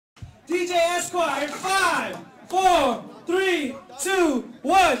DJ Esquire, 5, 4, 3, 2,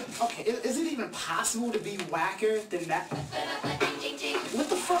 1. Okay, is it even possible to be whacker than that? What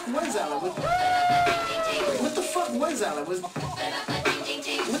the fuck was that? What the fuck was that? What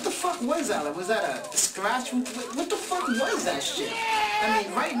the fuck was that? Was that a scratch? What the fuck was that shit? I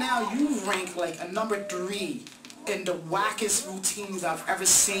mean, right now you rank like a number 3 in the wackest routines I've ever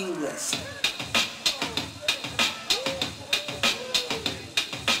seen list.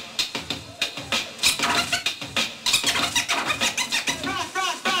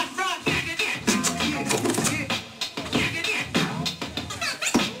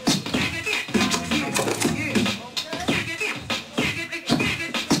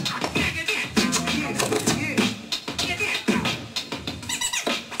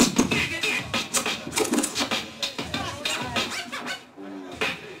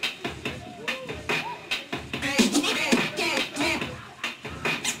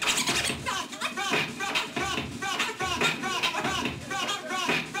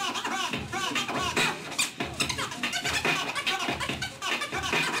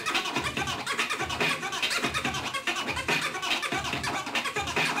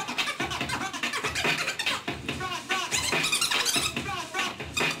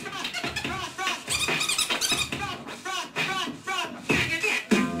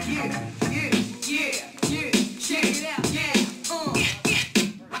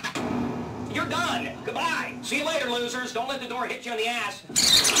 See you later, losers. Don't let the door hit you in the ass.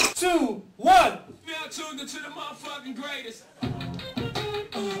 2, 1. Now tuned into the motherfucking greatest. Turn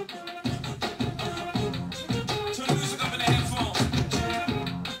the music up in the headphones.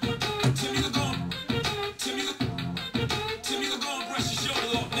 Timmy, go and brush your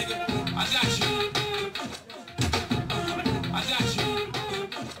shoulder off, nigga. I got you. I got you.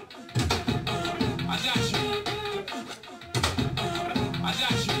 I got you. I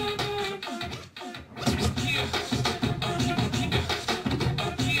got you.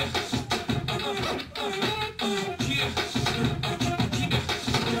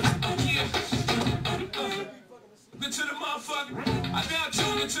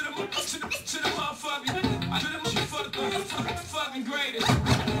 Fucking greatest.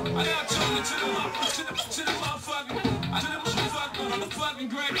 I got tuned into the motherfucking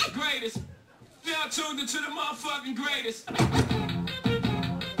greatest. Now tuned into the motherfucking greatest.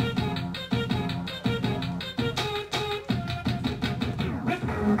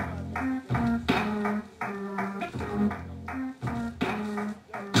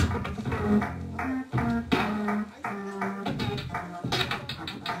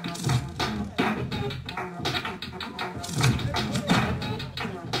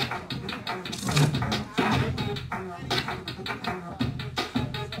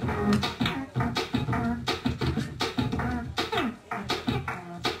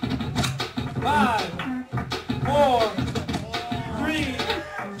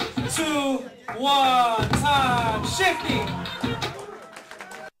 One time, Shiftee.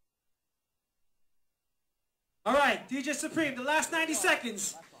 All right, DJ Supreme, the last 90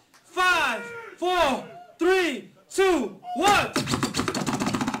 seconds. 5, 4, 3, 2, 1.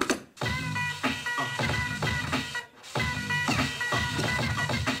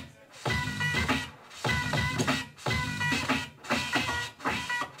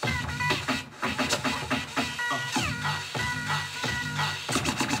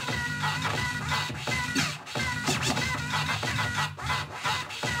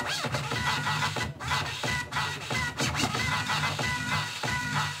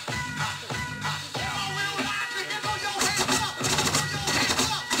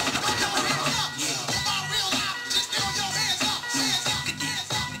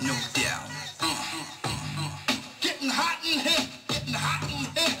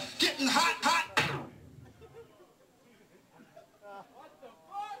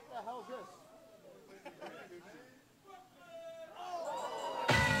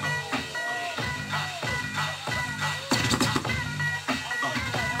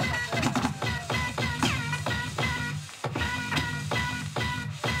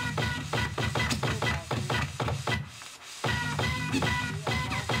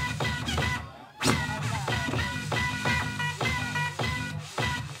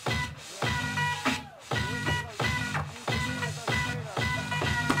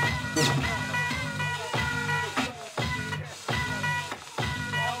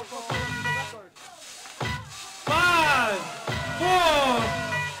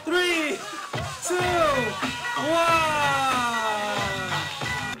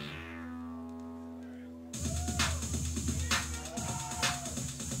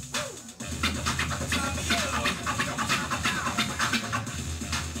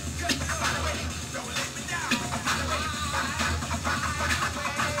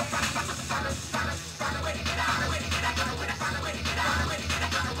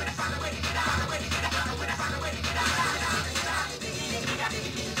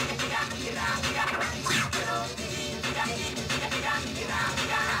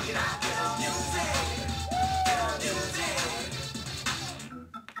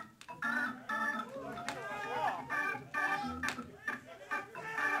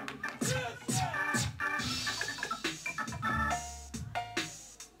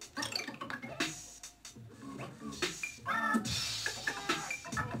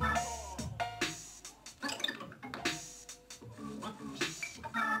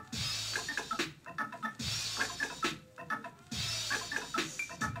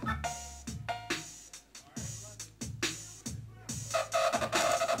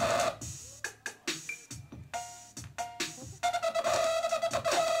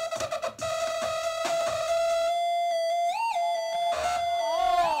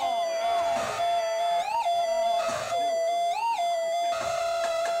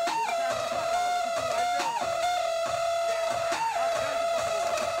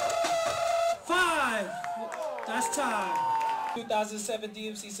 last time. 2007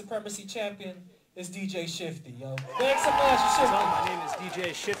 DMC Supremacy Champion is DJ Shiftee, yo. Make some noise for Shiftee. My name is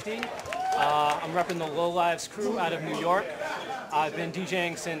DJ Shiftee. I'm repping the Low Lives crew out of New York. I've been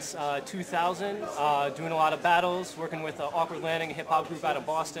DJing since 2000, doing a lot of battles, working with Awkward Landing, a hip-hop group out of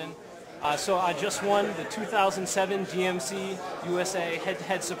Boston. So I just won the 2007 DMC USA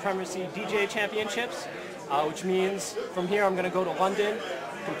Head-to-Head Supremacy DJ Championships, which means from here I'm going to go to London,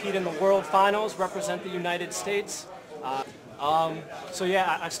 compete in the World Finals, represent the United States. So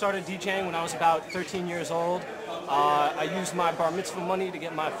yeah, I started DJing when I was about 13 years old. I used my bar mitzvah money to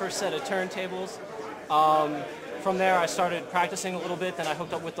get my first set of turntables. From there I started practicing a little bit, then I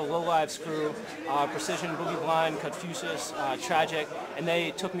hooked up with the Low Lives crew, Precision, Boogie Blind, Confucius, Tragic, and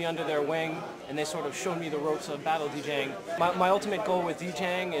they took me under their wing and they sort of showed me the ropes of battle DJing. My ultimate goal with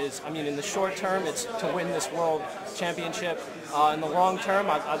DJing is, in the short term, it's to win this world championship. In the long term,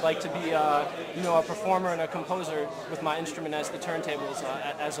 I'd like to be, a performer and a composer with my instrument as the turntables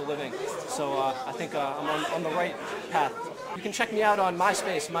as a living. So I think I'm on the right path. You can check me out on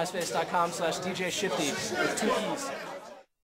MySpace, myspace.com/DJ Shiftee with 2 E's.